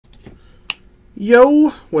Yo,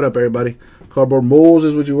 what up, everybody? Cardboard Moles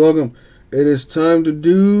is what you welcome. It is time to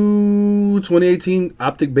do 2018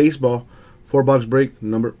 Optic Baseball 4-box break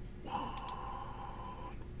number 1.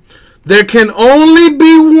 There can only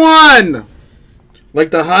be one, like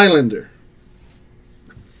the Highlander.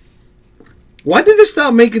 Why did they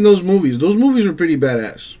stop making those movies? Those movies were pretty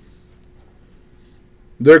badass.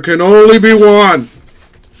 There can only be one.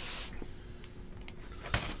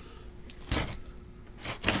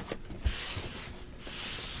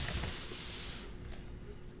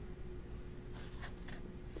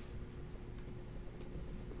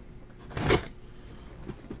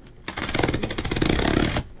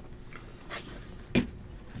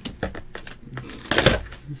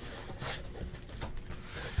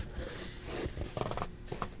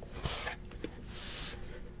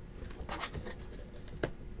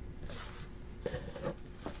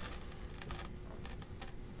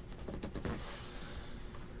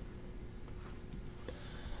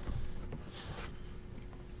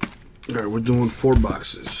 Alright, we're doing 4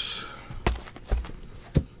 boxes.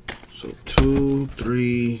 So 2,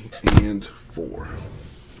 3, and 4.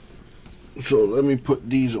 So let me put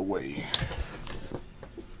these away.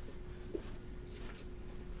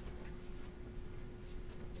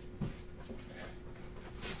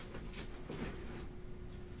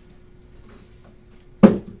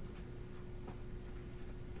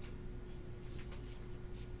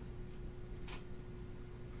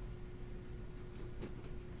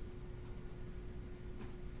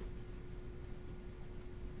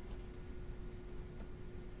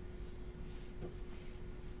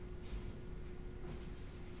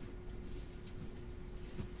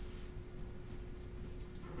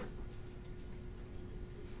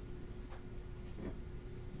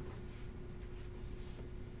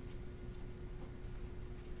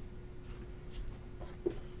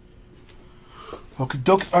 Okie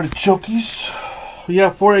dokie, artichokes.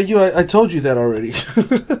 Yeah, 4AU, I told you that already.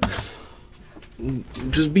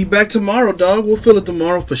 Just be back tomorrow, dog. We'll fill it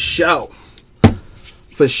tomorrow for show.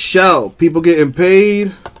 For show. People getting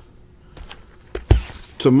paid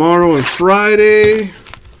tomorrow and Friday.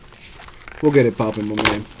 We'll get it popping, my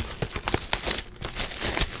man.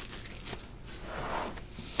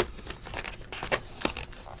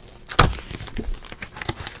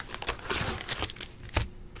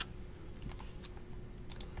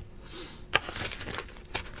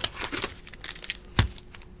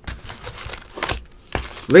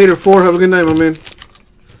 Later, 4. Have a good night, my man.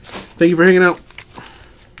 Thank you for hanging out.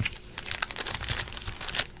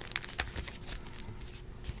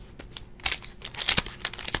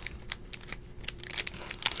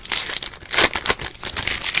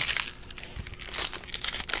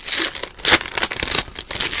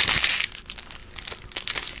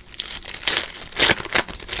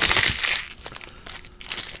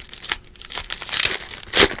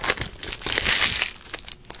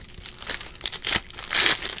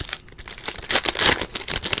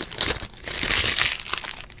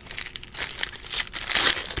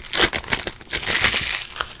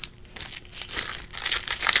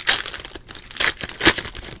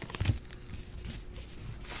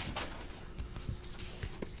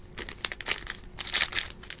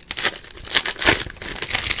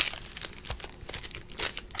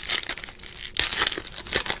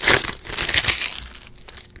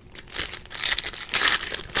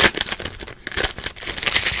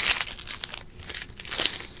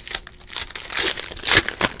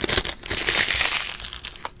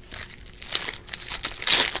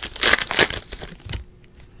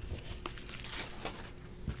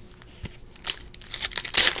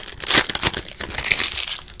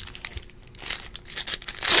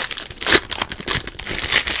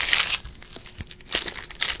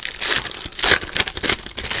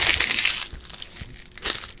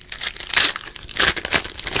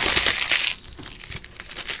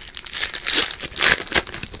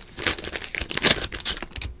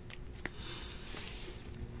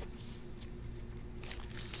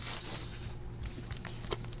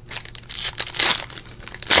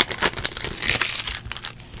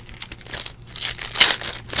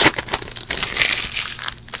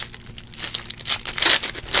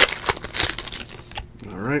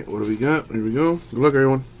 Alright, what do we got? Here we go. Good luck,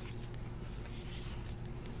 everyone.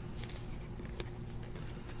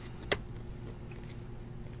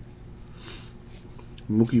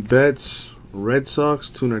 Mookie Betts, Red Sox,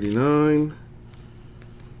 $2.99.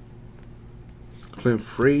 Clint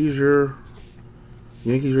Frazier,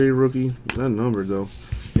 Yankees rated rookie. Not numbered, though.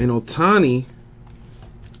 And Ohtani,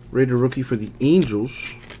 rated rookie for the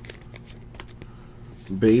Angels.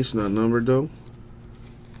 Base, not numbered, though.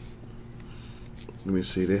 Let me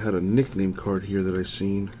see. They had a nickname card here that I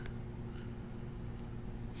seen.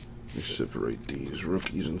 Let me separate these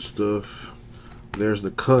rookies and stuff. There's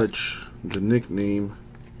the Kutch, the nickname.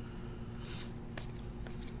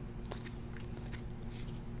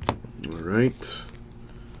 Alright.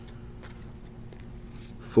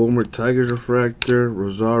 Former Tigers refractor,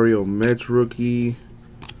 Rosario Mets rookie.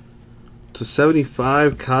 To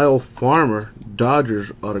 75, Kyle Farmer,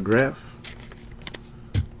 Dodgers autograph.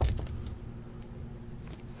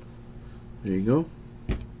 There you go.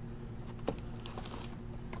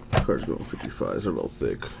 Cards going 55s, they're a little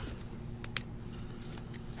thick.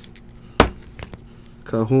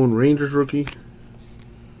 Calhoun Rangers rookie.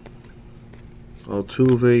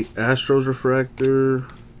 Altuve Astros refractor.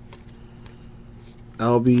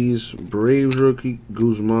 Albies Braves rookie.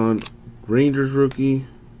 Guzman Rangers rookie.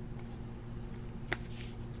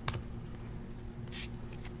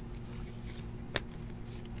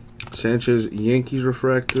 Sanchez Yankees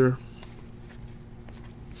refractor.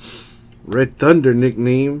 Red Thunder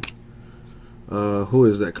nickname. Who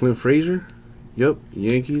is that? Clint Frazier? Yep,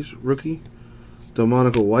 Yankees rookie.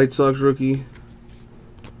 Delmonico White Sox rookie.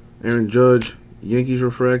 Aaron Judge Yankees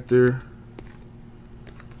refractor.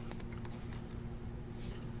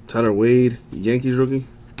 Tyler Wade Yankees rookie.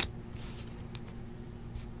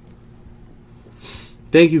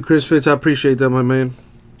 Thank you, Chris Fitz. I appreciate that, my man.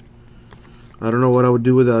 I don't know what I would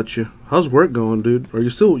do without you. How's work going, dude? Are you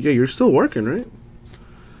still? Yeah, you're still working, right?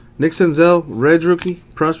 Nick Senzel, Reds rookie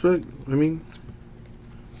prospect. I mean,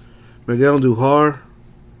 Miguel Duhar,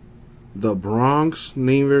 the Bronx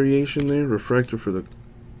name variation there, refractor for the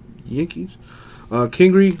Yankees.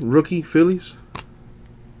 Kingery rookie Phillies.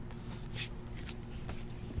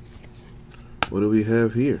 What do we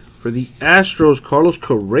have here for the Astros? Carlos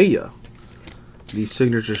Correa, the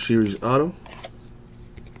Signature Series auto.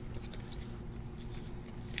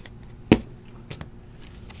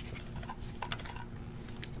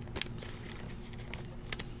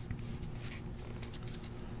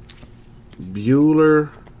 Bueller,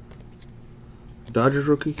 Dodgers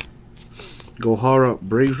rookie. Gohara,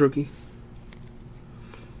 Braves rookie.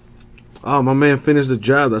 Oh, my man finished the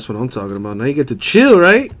job. That's what I'm talking about. Now you get to chill,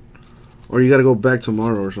 right? Or you got to go back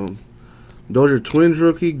tomorrow or something. Dozier Twins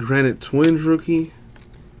rookie. Granite Twins rookie.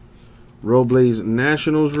 Robles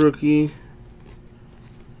Nationals rookie.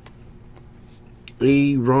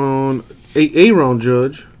 Aaron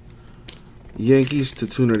Judge, Yankees to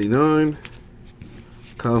 299.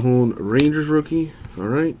 Calhoun Rangers rookie. All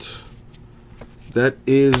right. That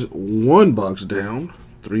is one box down.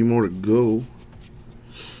 3 more to go.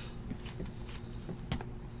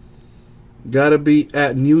 Gotta be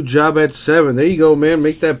at new job at 7. There you go, man.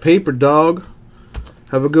 Make that paper, dog.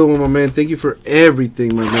 Have a good one, my man. Thank you for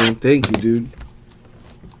everything, my man. Thank you, dude.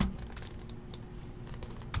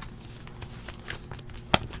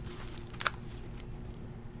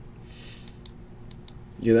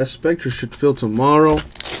 Yeah, that Spectra should fill tomorrow,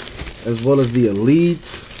 as well as the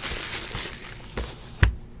Elites.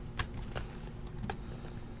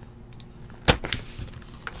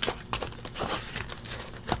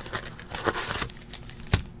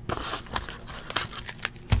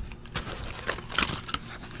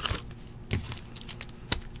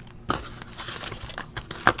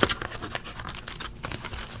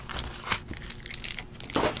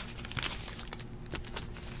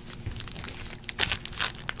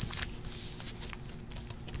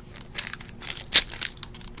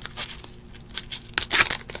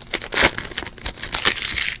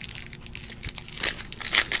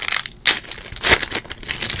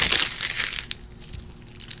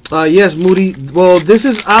 Yes, Moody. Well, this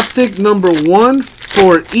is Optic number 1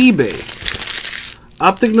 for eBay.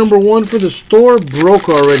 Optic number 1 for the store broke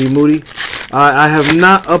already, Moody. I have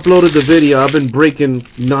not uploaded the video. I've been breaking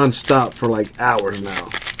non-stop for like hours now,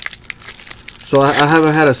 so I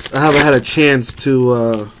haven't had a chance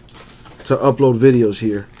to upload videos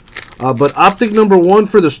here. But Optic number 1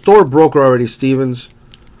 for the store broke already, Stevens.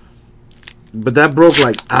 But that broke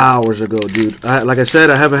like hours ago, dude. Like I said,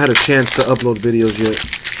 I haven't had a chance to upload videos yet.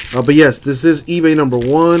 But yes, this is eBay number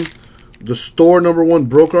 1. The store number 1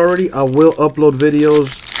 broke already. I will upload videos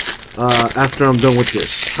after I'm done with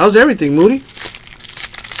this. How's everything, Moody?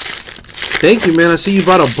 Thank you, man. I see you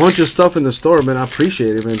bought a bunch of stuff in the store, man. I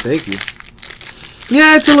appreciate it, man. Thank you.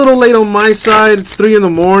 Yeah, it's a little late on my side. It's 3 in the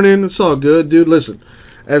morning. It's all good, dude. Listen,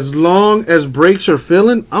 as long as breaks are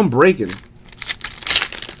filling, I'm breaking.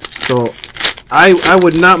 So I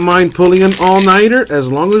would not mind pulling an all-nighter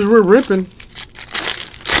as long as we're ripping.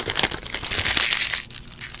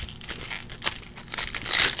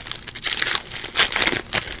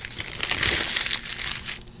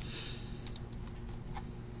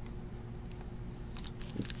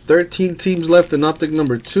 $13 teams left in Optic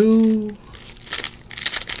number 2.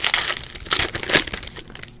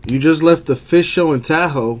 You just left the fish show in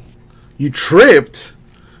Tahoe. You tripped.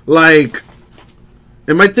 Like,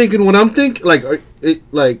 am I thinking what I'm thinking? Like,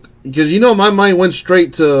 because you know my mind went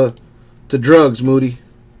straight to drugs, Moody.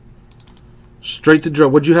 Straight to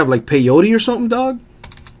drugs. What'd you have, like peyote or something, dog?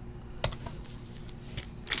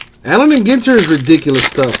 Allen and Ginter is ridiculous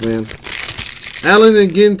stuff, man. Allen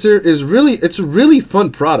and Ginter is really, it's a really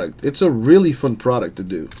fun product. It's a really fun product to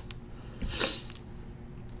do.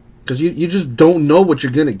 Because you just don't know what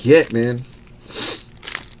you're going to get, man.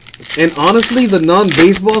 And honestly, the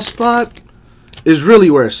non-baseball spot is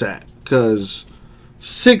really where it's at. Because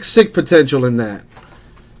sick potential in that.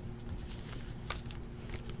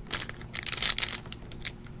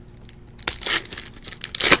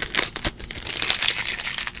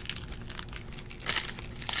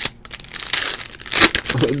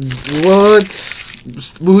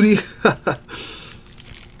 What? Moody?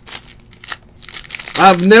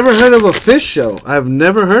 I've never heard of a fish show. I've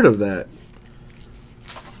never heard of that.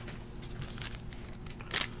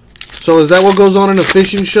 So is that what goes on in a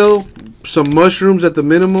fishing show? Some mushrooms at the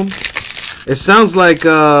minimum? It sounds like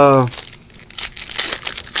a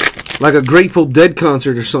Grateful Dead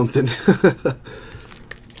concert or something.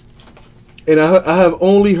 And I have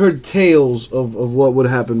only heard tales of what would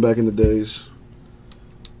happen back in the days.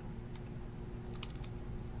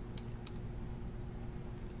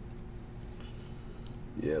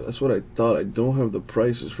 Yeah, that's what I thought. I don't have the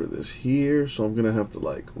prices for this here, so I'm going to have to,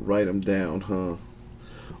 like, write them down, huh?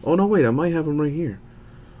 Oh, no, wait, I might have them right here.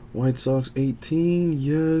 White Sox 18,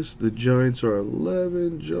 yes. The Giants are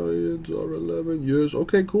 11. Giants are 11, yes.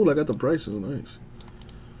 Okay, cool, I got the prices, nice.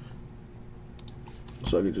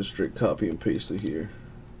 So I can just straight copy and paste it here.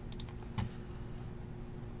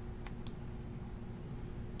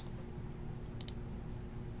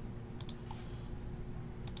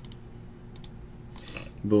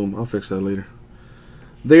 Boom, I'll fix that later.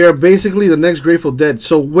 They are basically the next Grateful Dead.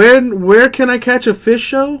 So where can I catch a fish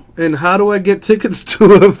show? And how do I get tickets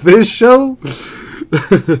to a fish show?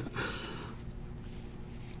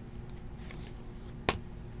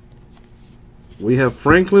 We have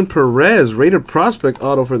Franklin Perez, rated prospect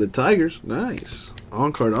auto for the Tigers. Nice.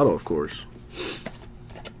 On-card auto, of course.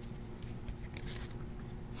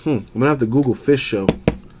 I'm going to have to Google fish show.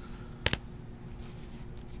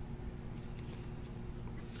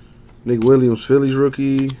 Nick Williams, Phillies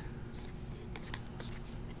rookie.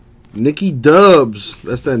 Nicky Dubs.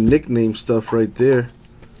 That's that nickname stuff right there.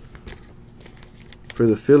 For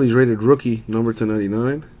the Phillies, rated rookie, number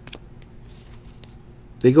 299.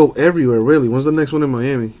 They go everywhere, really. When's the next one in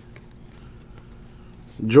Miami?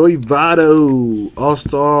 Joey Votto,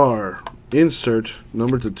 All-Star. Insert,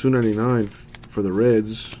 number to 299 for the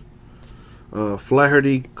Reds.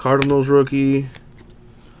 Flaherty, Cardinals rookie.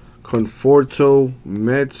 Conforto,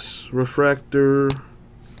 Mets refractor.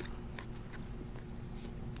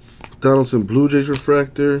 Donaldson, Blue Jays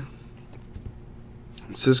refractor.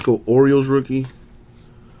 Cisco, Orioles rookie.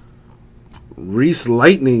 Reese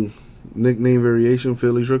Lightning, nickname variation,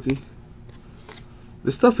 Phillies rookie.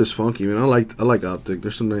 This stuff is funky, man. I like Optic.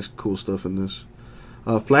 There's some nice, cool stuff in this.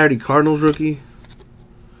 Flaherty, Cardinals rookie.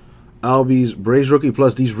 Albies, Braves rookie.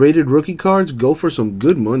 Plus, these rated rookie cards go for some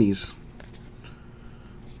good monies.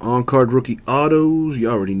 On-card rookie autos, you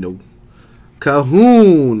already know.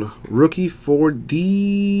 Calhoun, rookie for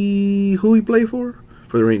who he play for?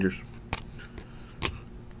 For the Rangers.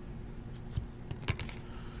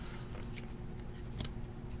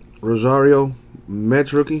 Rosario,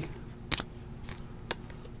 Mets rookie.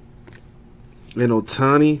 And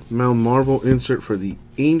Otani, Mount Marvel insert for the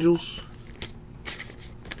Angels.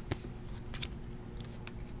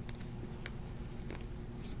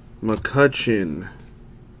 McCutchen,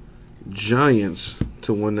 Giants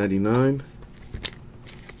to 199.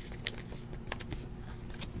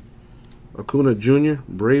 Acuna Jr.,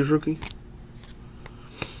 Braves rookie.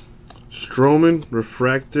 Stroman,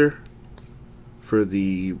 refractor for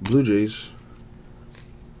the Blue Jays.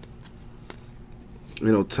 And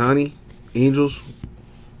Otani, Angels.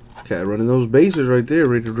 Cat running those bases right there,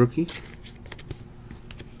 rated rookie.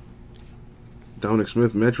 Dominic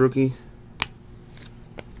Smith, Mets rookie.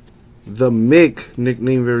 The Mick,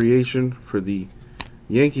 nickname variation for the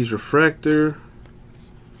Yankees refractor.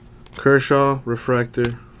 Kershaw,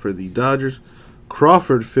 refractor for the Dodgers.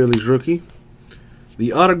 Crawford, Phillies rookie.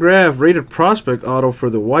 The autograph rated prospect auto for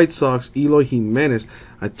the White Sox, Eloy Jimenez.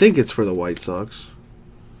 I think it's for the White Sox.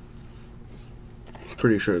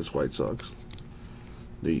 Pretty sure it's White Sox.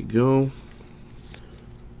 There you go.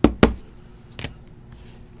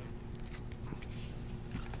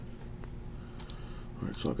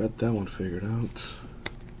 Alright, so I got that one figured out.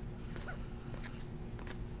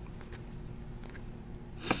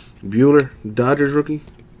 Bueller, Dodgers rookie.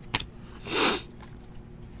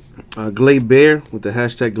 Gleyber with the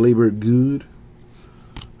hashtag Gleyber good.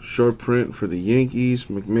 Short print for the Yankees.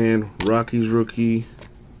 McMahon, Rockies rookie.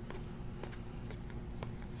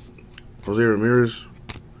 Jose Ramirez,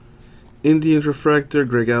 Indians refractor.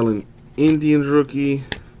 Greg Allen, Indians rookie.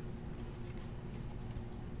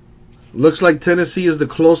 Looks like Tennessee is the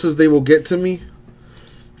closest they will get to me.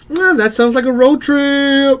 That sounds like a road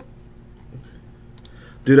trip.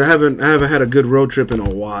 Dude, I haven't had a good road trip in a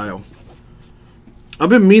while. I've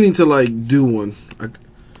been meaning to like do one.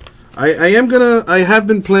 I have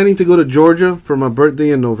been planning to go to Georgia for my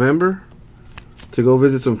birthday in November to go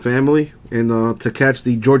visit some family and to catch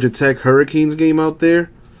the Georgia Tech Hurricanes game out there.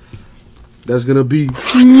 That's gonna be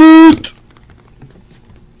lit.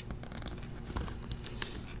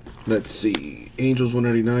 Let's see. Angels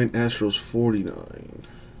 199, Astros 49.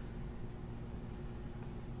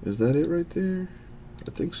 Is that it right there?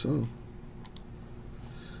 I think so.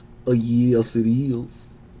 Oh yes, it is.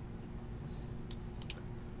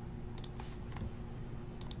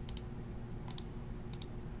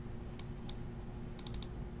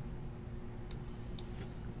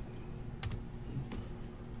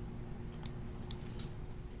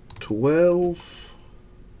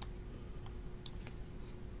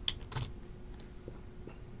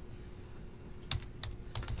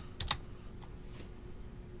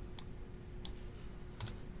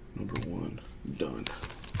 Number 1 done.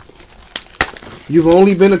 You've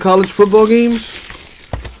only been to college football games?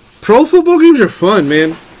 Pro football games are fun,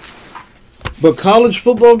 man. But college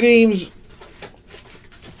football games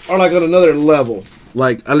are like on another level.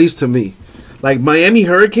 Like, at least to me. Like, Miami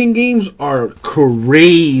Hurricane games are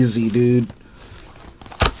crazy, dude.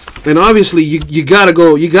 And obviously, you gotta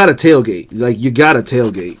go, you gotta tailgate. Like, you gotta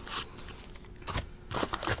tailgate.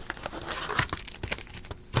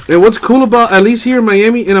 And what's cool about, at least here in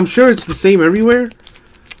Miami, and I'm sure it's the same everywhere,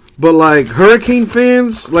 but like, Hurricane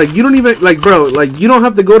fans, like, you don't even, like, bro, like, you don't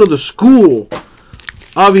have to go to the school,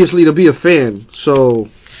 obviously, to be a fan. So,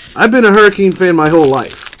 I've been a Hurricane fan my whole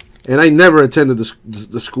life, and I never attended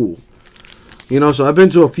the school. You know, so I've been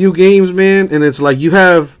to a few games, man, and it's like you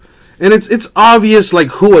have, and it's obvious, like,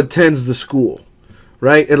 who attends the school,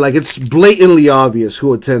 right? And, like, it's blatantly obvious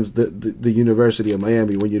who attends the University of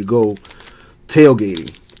Miami when you go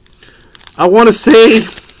tailgating. I want to say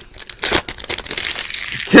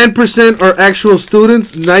 10% are actual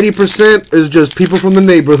students, 90% is just people from the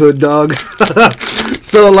neighborhood, dog.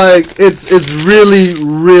 So, like, it's really,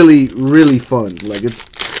 really, really fun. Like,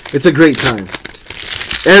 it's a great time.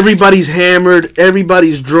 Everybody's hammered.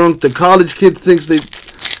 Everybody's drunk. The college kids thinks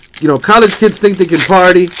college kids think they can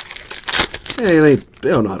party. They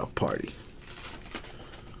don't know how to party.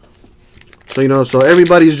 So, so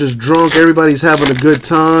everybody's just drunk. Everybody's having a good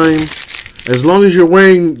time. As long as you're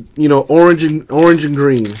wearing, orange and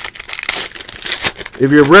green.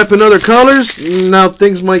 If you're repping other colors, now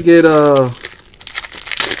things might get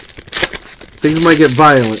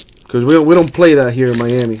violent, because we don't play that here in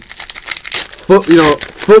Miami.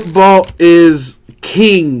 Football is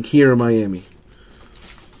king here in Miami.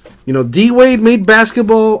 D Wade made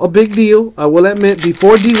basketball a big deal. I will admit,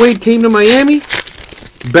 before D Wade came to Miami,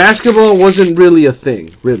 basketball wasn't really a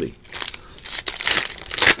thing, really.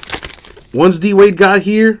 Once D Wade got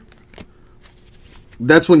here,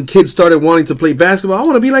 that's when kids started wanting to play basketball. I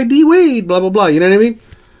want to be like D Wade, blah, blah, blah. You know what I mean?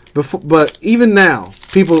 But even now,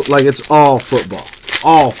 people, like, it's all football.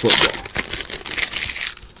 All football.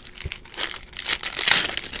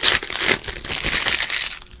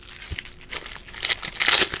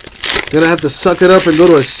 Gonna have to suck it up and go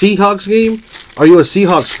to a Seahawks game? Are you a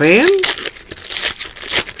Seahawks fan?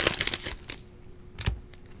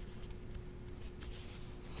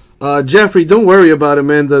 Jeffrey, don't worry about it,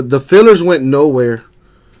 man. The fillers went nowhere.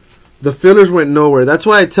 The fillers went nowhere. That's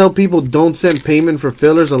why I tell people don't send payment for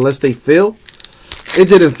fillers unless they fill. It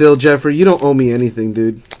didn't fill, Jeffrey. You don't owe me anything,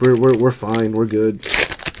 dude. We're fine. We're good.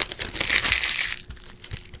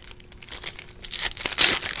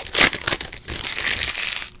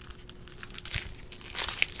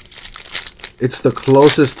 It's the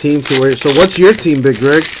closest team to where... So what's your team, Big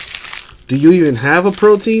Greg? Do you even have a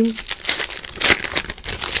pro team?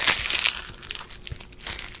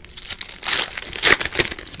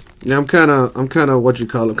 Yeah, I'm kind of what you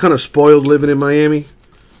call it. I'm kind of spoiled living in Miami.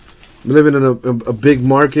 I'm living in a big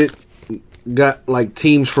market. Got like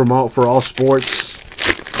teams for all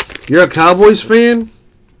sports. You're a Cowboys fan?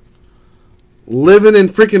 Living in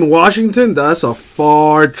freaking Washington? That's a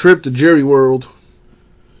far trip to Jerry World.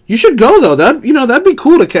 You should go though. That'd be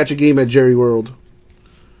cool to catch a game at Jerry World.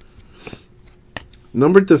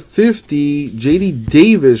 Number to 50, J.D.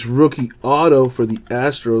 Davis, rookie auto for the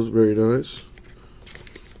Astros. Very nice.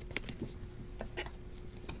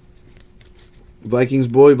 Vikings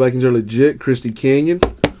boy, Vikings are legit. Christy Canyon,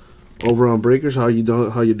 over on Breakers. How you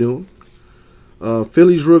doing? How you doing?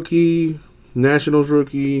 Phillies rookie, Nationals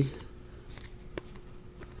rookie.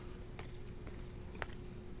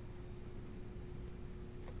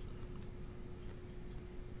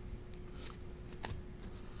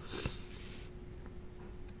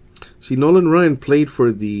 See, Nolan Ryan played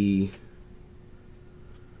for the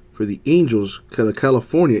Angels, the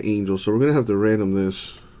California Angels, so we're gonna have to random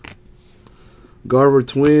this. Garver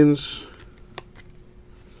Twins.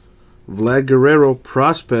 Vlad Guerrero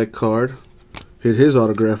prospect card. Hit his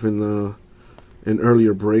autograph in an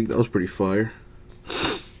earlier break. That was pretty fire.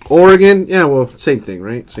 Oregon, yeah, well, same thing,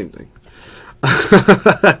 right? Same thing.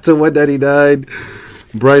 To what that he died.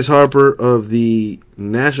 Bryce Harper of the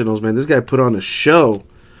Nationals, man. This guy put on a show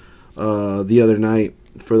the other night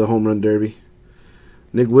for the home run derby.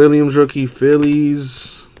 Nick Williams rookie,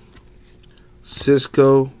 Phillies.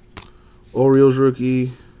 Cisco, Orioles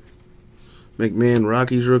rookie. McMahon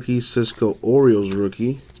Rockies rookie. Cisco Orioles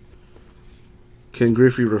rookie. Ken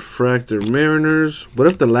Griffey refractor Mariners. What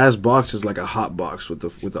if the last box is like a hot box with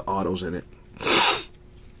the autos in it?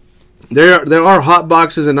 There are hot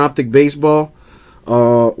boxes in Optic Baseball.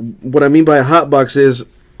 What I mean by a hot box is,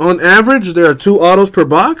 on average, there are 2 autos per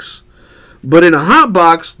box. But in a hot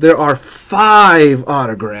box, there are 5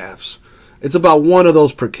 autographs. It's about 1 of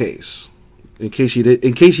those per case. In case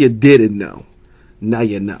you didn't know, now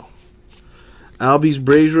you know. Albies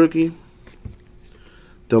Braves rookie.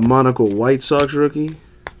 Delmonico White Sox rookie.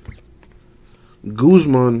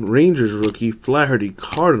 Guzman Rangers rookie. Flaherty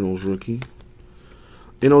Cardinals rookie.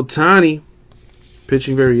 And Ohtani,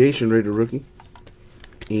 pitching variation rated rookie.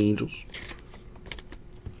 Angels.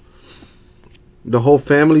 The whole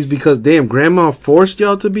family's because, damn, grandma forced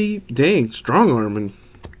y'all to be, dang, strong arming.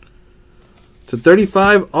 To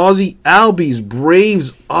 35, Aussie Albies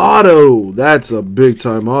Braves auto. That's a big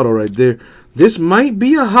time auto right there. This might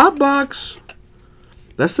be a hot box.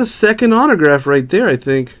 That's the second autograph right there, I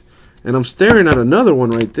think. And I'm staring at another one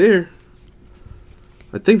right there.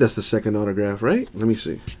 I think that's the second autograph, right? Let me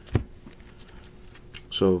see.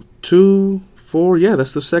 So, 2, 4. Yeah,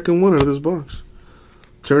 that's the second one out of this box.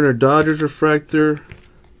 Turner Dodgers refractor.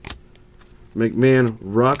 McMahon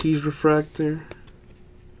Rockies refractor.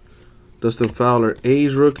 Dustin Fowler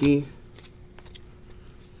A's rookie.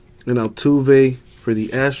 And Altuve for the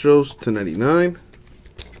Astros to 99.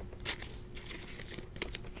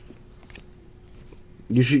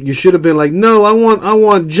 You should have been like, no, I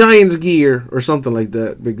want Giants gear or something like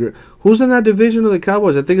that. Big. Who's in that division of the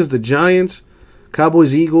Cowboys? I think it's the Giants,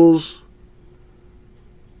 Cowboys, Eagles,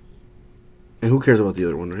 and who cares about the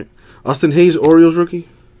other one, right? Austin Hayes, Orioles rookie.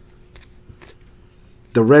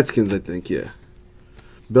 The Redskins, I think, yeah.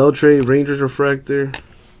 Beltray, Rangers refractor.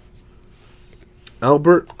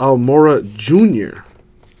 Albert Almora Jr.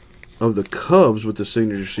 of the Cubs with the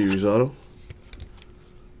Signature Series auto.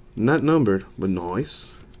 Not numbered, but nice.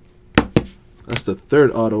 That's the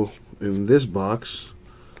third auto in this box.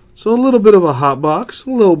 So a little bit of a hot box. A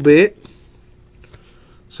little bit.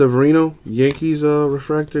 Severino, Yankees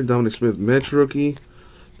refractor. Dominic Smith, Mets rookie.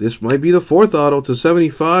 This might be the fourth auto to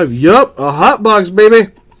 75. Yup, a hot box,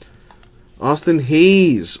 baby. Austin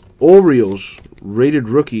Hayes, Orioles, rated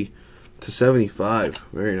rookie to 75.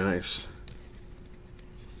 Very nice.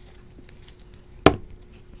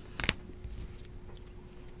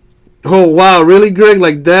 Oh, wow. Really, Greg?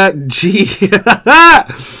 Like that? Gee.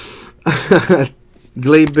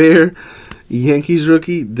 Gleyber, Yankees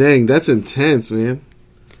rookie. Dang, that's intense, man.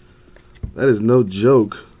 That is no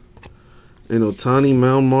joke. And Ohtani,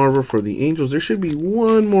 Mount Marver for the Angels. There should be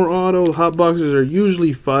one more auto. Hot boxes are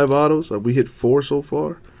usually 5 autos. We hit 4 so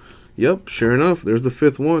far. Yep, sure enough. There's the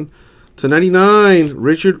 5th one. To 99,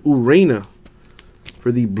 Richard Urena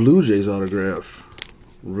for the Blue Jays autograph.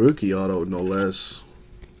 Rookie auto, no less.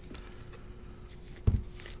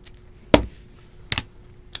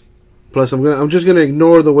 Plus, I'm just gonna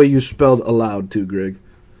ignore the way you spelled aloud too, Greg.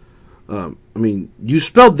 I mean, you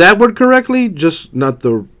spelled that word correctly, just not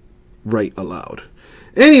the right aloud.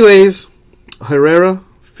 Anyways, Herrera,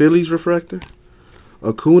 Phillies refractor.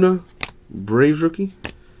 Acuna, Braves rookie.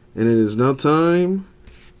 And it is now time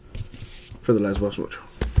for the last box mojo.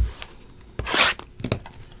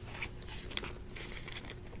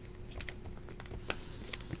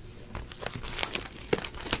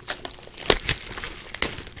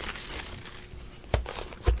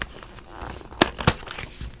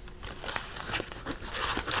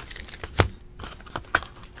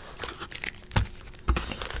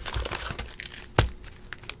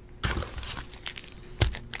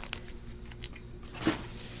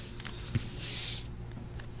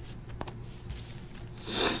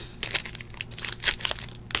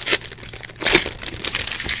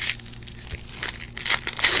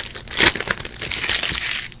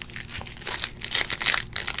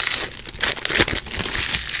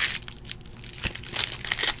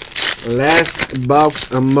 Last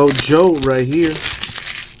box of Mojo right here.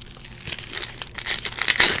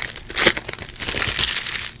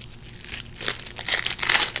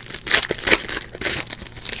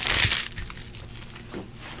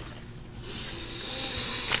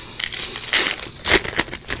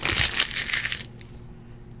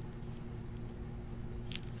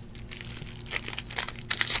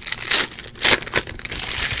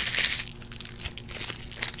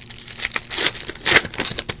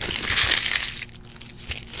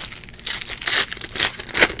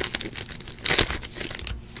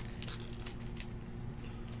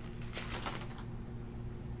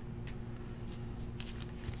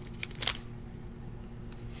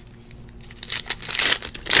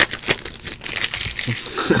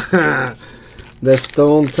 That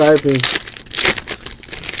stone typing.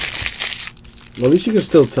 Well, at least you can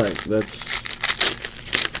still type.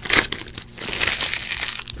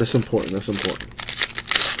 That's important. That's important.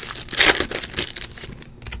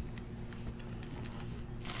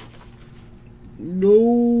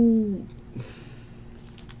 No.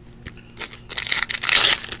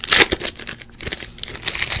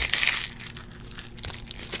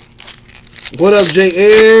 What up, J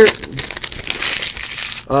Air?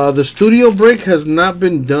 The studio break has not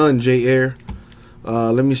been done, J Air.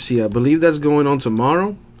 Let me see. I believe that's going on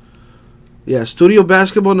tomorrow. Yeah, studio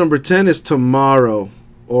basketball number 10 is tomorrow,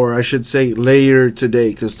 or I should say later today,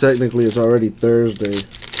 because technically it's already Thursday.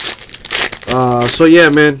 So yeah,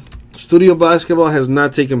 man, studio basketball has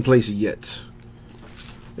not taken place yet.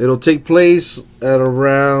 It'll take place at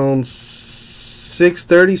around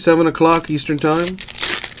 6:30, 7 o'clock Eastern time.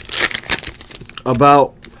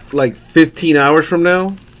 About like 15 hours from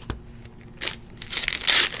now.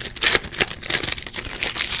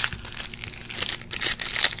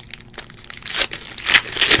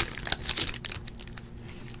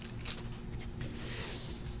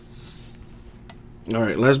 All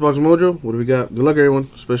right, last box Mojo. What do we got? Good luck, everyone,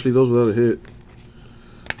 especially those without a hit.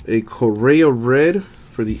 A Correa red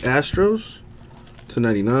for the Astros,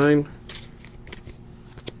 /99.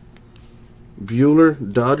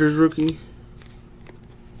 Bueller, Dodgers rookie.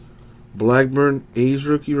 Blackburn, A's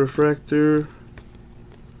rookie refractor.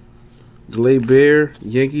 Gleyber,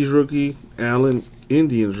 Yankees rookie. Allen,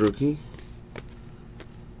 Indians rookie.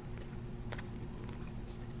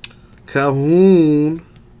 Calhoun,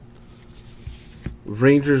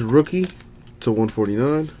 Rangers rookie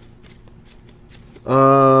 /149.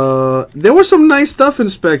 There was some nice stuff in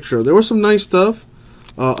Spectra. There was some nice stuff.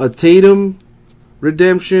 A Tatum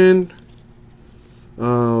redemption.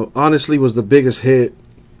 Honestly, was the biggest hit.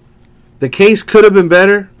 The case could have been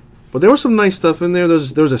better, but there was some nice stuff in there. There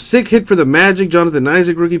was a sick hit for the Magic. Jonathan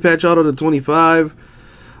Isaac rookie patch auto /25.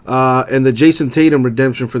 And the Jason Tatum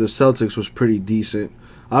redemption for the Celtics was pretty decent.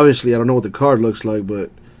 Obviously, I don't know what the card looks like,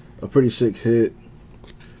 but a pretty sick hit.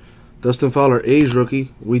 Dustin Fowler, A's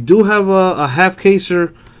rookie. We do have a half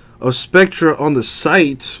caser of Spectra on the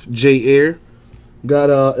site, J Air. Got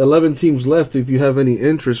 11 teams left if you have any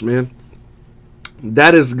interest, man.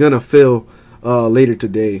 That is going to fill later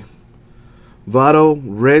today. Votto,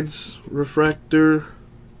 Reds refractor.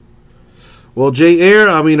 Well, J Air,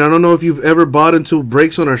 I mean, I don't know if you've ever bought into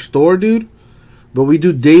breaks on our store, dude. But we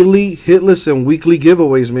do daily, hitless, and weekly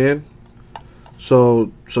giveaways, man.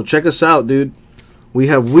 So check us out, dude. We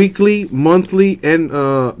have weekly, monthly, and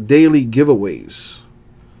daily giveaways.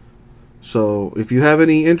 So if you have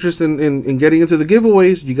any interest in getting into the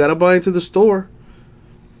giveaways, you got to buy into the store.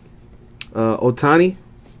 Ohtani,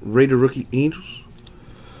 Raider rookie, Angels.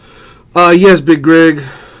 Yes, Big Greg.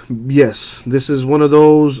 Yes, this is one of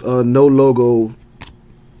those no logo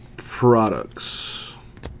products.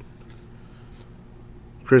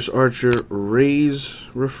 Chris Archer, Rays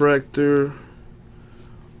refractor.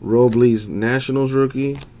 Robles, Nationals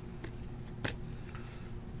rookie.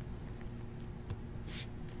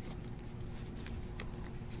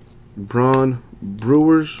 Braun,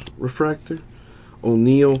 Brewers refractor.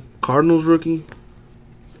 O'Neal, Cardinals rookie.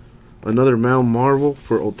 Another Mount Marvel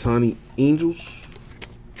for Ohtani, Angels.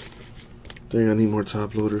 Dang, I need more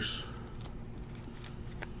top loaders.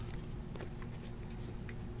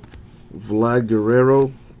 Vlad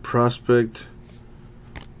Guerrero, prospect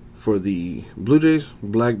for the Blue Jays.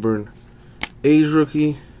 Blackburn, A's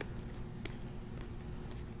rookie.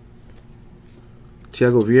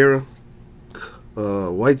 Thiago Vieira,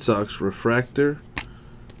 White Sox refractor.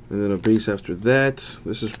 And then a base after that.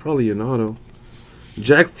 This is probably an auto.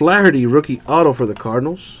 Jack Flaherty, rookie auto for the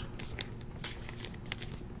Cardinals.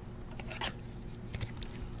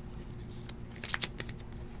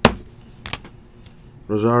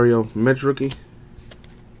 Rosario, Mets rookie.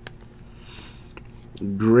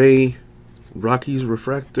 Gray, Rockies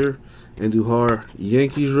refractor. Andujar,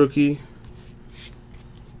 Yankees rookie.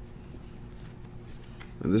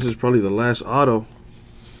 And this is probably the last auto.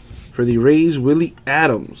 For the Rays, Willie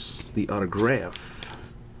Adams, the autograph.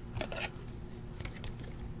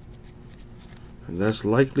 And that's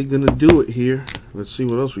likely going to do it here. Let's see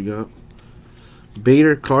what else we got.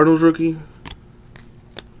 Bader, Cardinals rookie.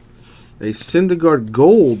 A Syndergaard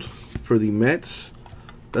Gold for the Mets.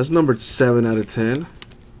 That's numbered 7 out of 10.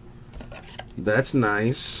 That's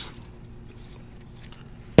nice.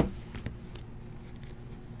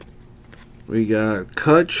 We got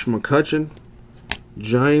McCutchen,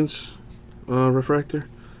 Giants refractor.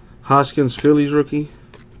 Hoskins, Phillies rookie.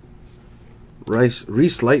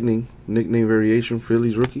 Reese Lightning, nickname variation,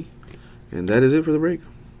 Phillies rookie. And that is it for the break.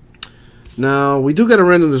 Now, we do got to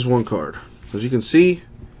random this one card. As you can see,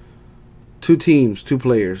 2 teams, 2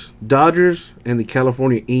 players. Dodgers and the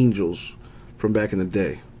California Angels from back in the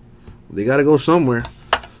day. They got to go somewhere.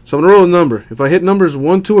 So I'm going to roll a number. If I hit numbers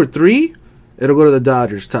 1, 2, or 3, it'll go to the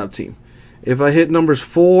Dodgers, top team. If I hit numbers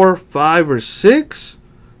 4, 5, or 6,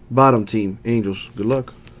 bottom team, Angels. Good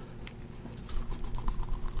luck.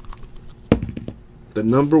 The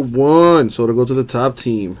number 1, so it'll go to the top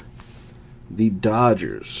team, the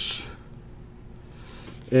Dodgers.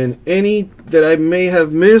 And any that I may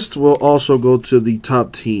have missed will also go to the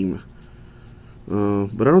top team.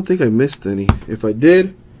 But I don't think I missed any. If I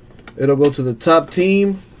did, it'll go to the top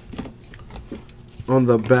team on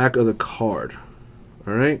the back of the card.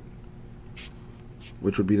 Alright?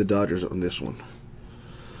 Which would be the Dodgers on this one.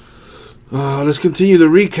 Let's continue the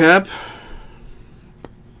recap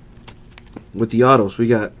with the autos. We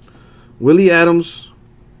got Willie Adams,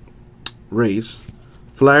 Rays.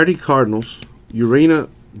 Flaherty, Cardinals. Urena,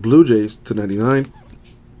 Blue Jays to 99.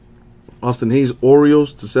 Austin Hayes,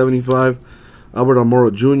 Orioles to 75. Albert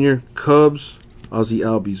Almora Jr., Cubs. Ozzie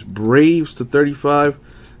Albies, Braves to 35.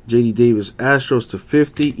 J.D. Davis, Astros to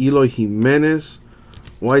 50. Eloy Jimenez,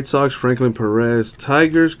 White Sox. Franklin Perez,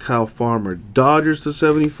 Tigers. Kyle Farmer, Dodgers to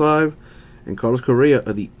 75. And Carlos Correa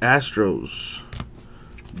of the Astros.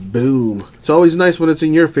 Boom. It's always nice when it's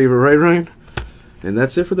in your favor, right, Ryan? And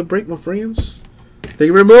that's it for the break, my friends. Thank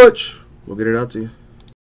you very much. We'll get it out to you.